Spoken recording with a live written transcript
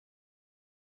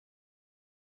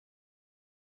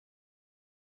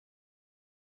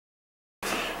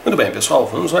Muito bem, pessoal,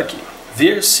 vamos aqui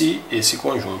ver se esse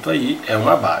conjunto aí é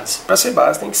uma base. Para ser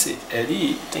base tem que ser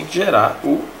LI, tem que gerar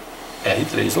o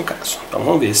R3 no caso. Então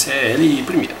vamos ver se é LI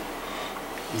primeiro.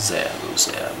 0,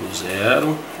 0,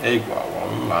 0 é igual a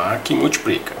um lá que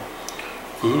multiplica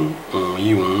 1, 1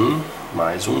 e 1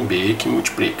 mais um B que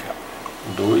multiplica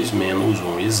 2 menos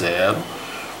 1 e 0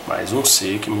 mais um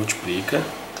C que multiplica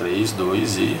 3,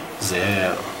 2 e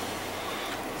 0.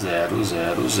 0,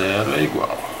 0, 0 é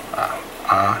igual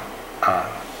a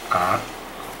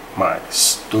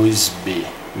mais 2B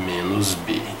menos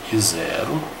B e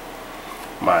 0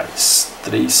 mais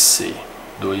 3C,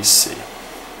 2C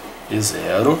e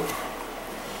 0,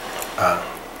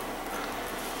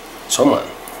 somando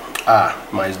A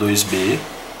mais 2B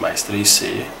mais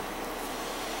 3C,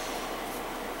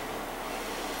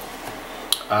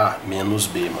 A menos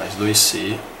B mais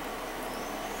 2C,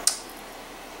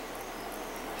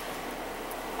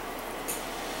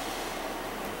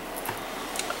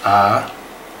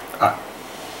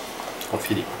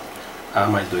 conferir, A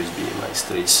mais 2B mais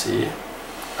 3C,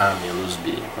 A menos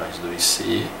B mais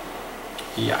 2C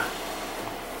e A.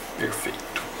 Perfeito.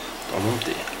 Então vamos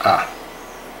ter A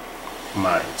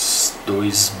mais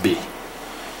 2B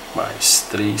mais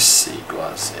 3C igual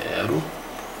a 0,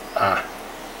 A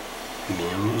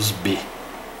menos B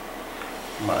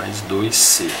mais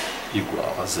 2C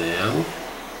igual a 0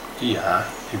 e A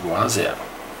igual a 0.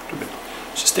 Muito bem.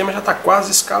 O sistema já está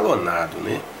quase escalonado,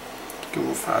 né? O que eu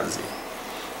vou fazer?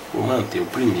 Vou manter o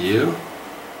primeiro,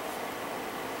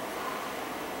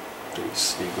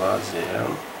 3C igual a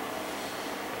 0.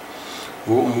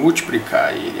 Vou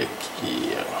multiplicar ele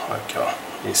aqui, ó,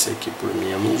 esse aqui por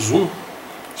menos 1,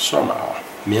 somar, ó,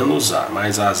 menos A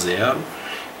mais A0,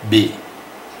 B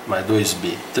mais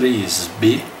 2B,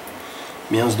 3B,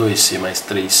 menos 2C mais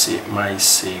 3C, mais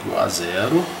C igual a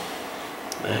 0,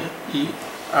 né, e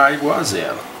A igual a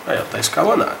 0. Aí, ó, tá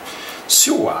escalonado.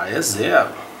 Se o A é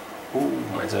 0,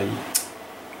 mas aí,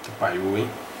 atrapalhou, hein?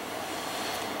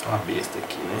 Uma besta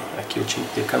aqui, né? Aqui eu tinha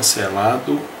que ter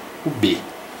cancelado o B.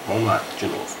 Vamos lá, de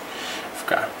novo.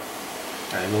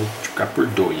 Aí vamos multiplicar por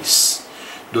 2.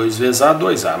 2 vezes A,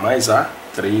 2A, mais A,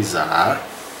 3A.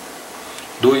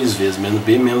 2 vezes menos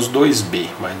B, menos 2B.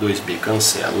 Mais 2B,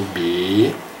 cancela o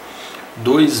B.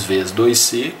 2 vezes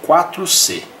 2C,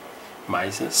 4C.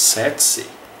 Mais 7C.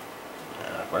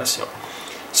 Agora sim, ó.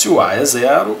 Se o A é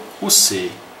 0, o C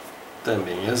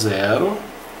também é 0.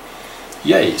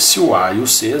 E aí, se o A e o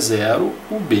C é 0,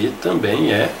 o B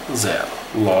também é 0.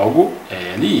 Logo,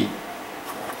 LI.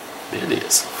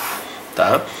 Beleza.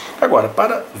 Tá? Agora,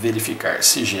 para verificar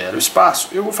se gera o espaço,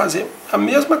 eu vou fazer a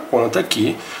mesma conta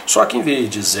aqui, só que em vez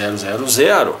de 0, 0,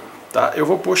 0, tá? Eu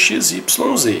vou pôr XYZ.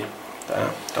 Tá?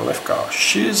 Então vai ficar, ó,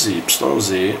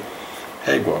 XYZ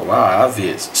é igual a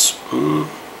vezes 1,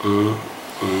 1,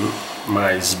 1,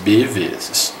 mais B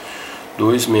vezes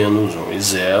 2 menos 1 e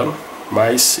 0,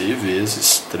 mais C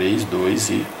vezes 3, 2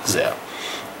 e 0.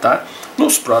 Tá?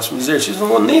 Nos próximos exercícios não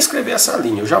vou nem escrever essa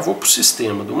linha, eu já vou para o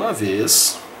sistema de uma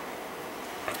vez.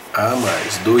 A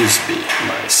mais 2B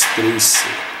mais 3C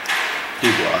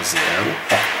igual a 0,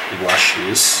 igual a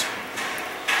X.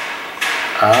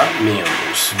 A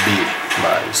menos B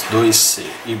mais 2C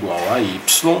igual a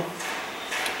Y.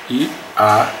 E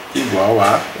A igual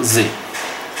a Z.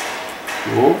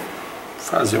 Vou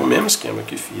fazer o mesmo esquema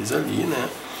que fiz ali, né?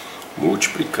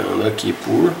 Multiplicando aqui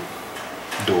por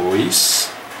 2.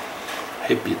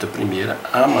 Repito a primeira.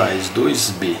 A mais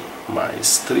 2B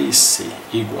mais 3C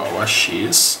igual a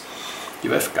X. E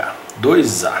vai ficar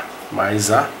 2A mais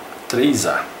A,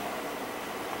 3A.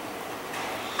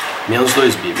 Menos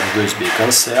 2B mais 2B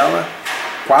cancela.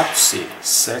 4C,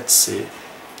 7C.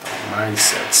 Então, mais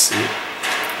 7C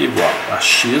igual a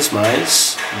X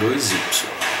mais 2Y.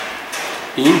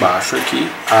 E embaixo aqui,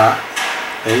 A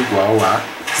é igual a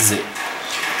Z.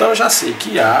 Então eu já sei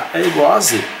que A é igual a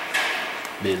Z.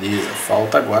 Beleza,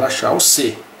 falta agora achar o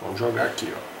C. Vamos jogar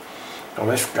aqui, ó. Então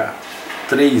vai ficar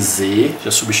 3Z,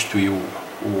 já substituiu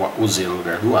o Z no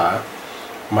lugar do A,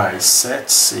 mais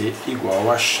 7C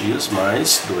igual a X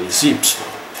mais 2Y.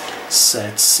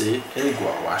 7C é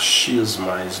igual a X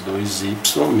mais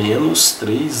 2Y menos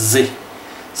 3Z.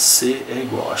 C é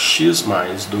igual a X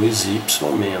mais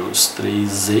 2Y menos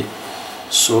 3Z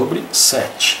sobre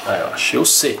 7. Aí, ó, achei o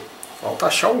C. Falta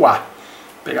achar o A. Vou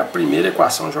pegar a primeira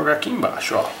equação e jogar aqui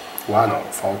embaixo, ó. O A não,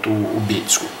 falta o B,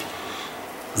 desculpe.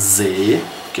 Z,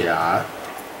 que é A,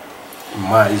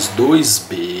 mais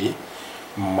 2B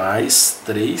mais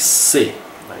 3C.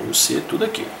 Aí o C é tudo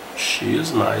aqui.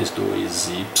 X mais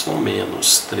 2Y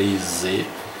menos 3Z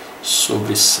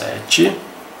sobre 7.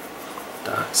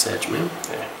 Tá? 7 mesmo?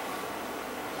 É.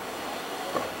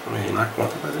 Pronto. Aí na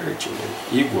conta tá certinho.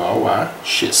 Igual a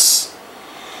x.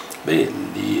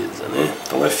 Beleza, né?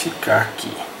 Então vai ficar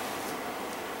aqui.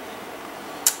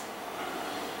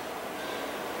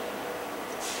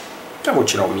 Já vou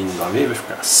tirar o mínimo de uma vez, vai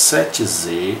ficar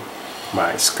 7z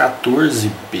mais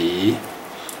 14b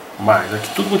mais, aqui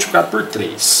tudo multiplicado por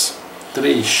 3.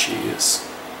 3x,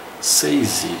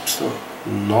 6y,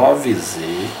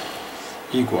 9z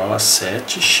igual a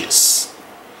 7x.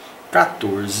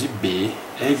 14b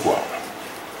é igual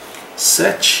a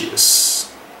 7x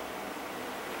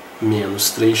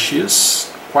menos 3x,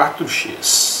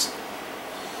 4x.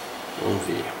 Vamos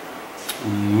ver.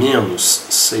 Menos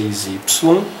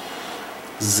 6y,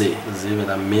 z vai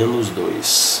dar menos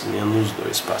 2. Menos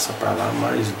 2 passa para lá,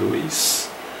 mais 2,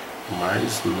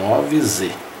 mais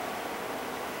 9z.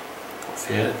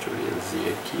 Confere, deixa eu ver,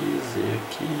 z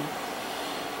aqui,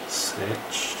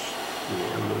 7,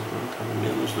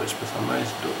 menos 2, passar mais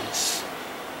 2.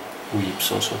 O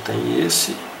y só tem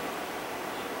esse.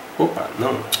 Opa,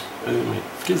 não,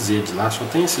 que z de lá, só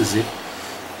tem esse z.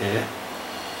 É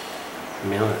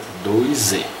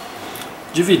 2z.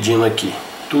 Dividindo aqui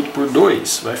tudo por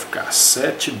 2, vai ficar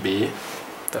 7b.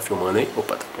 Tá filmando aí?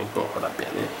 Opa, tá com o rodapé,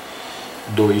 né?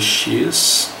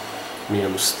 2x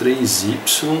menos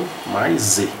 3y mais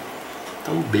z.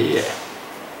 Então b é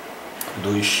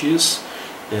 2x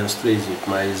menos 3y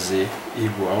mais z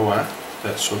igual a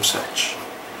sobre 7.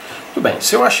 Tudo bem,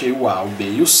 se eu achei o a, o b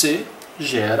e o c,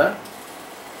 gera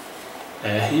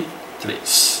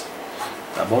R3.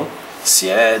 Tá bom? Se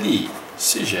é LI,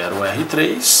 se gera o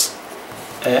R3,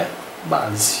 é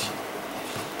base.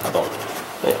 Tá bom?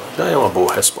 Já é uma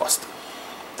boa resposta.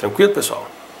 Tranquilo, pessoal?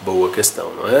 Boa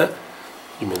questão, não é?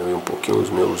 Diminuir um pouquinho os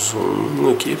meus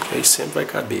zoom aqui, porque aí sempre vai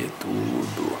caber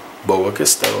tudo. Boa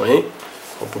questão, hein?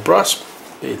 Vamos pro próximo?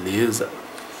 Beleza.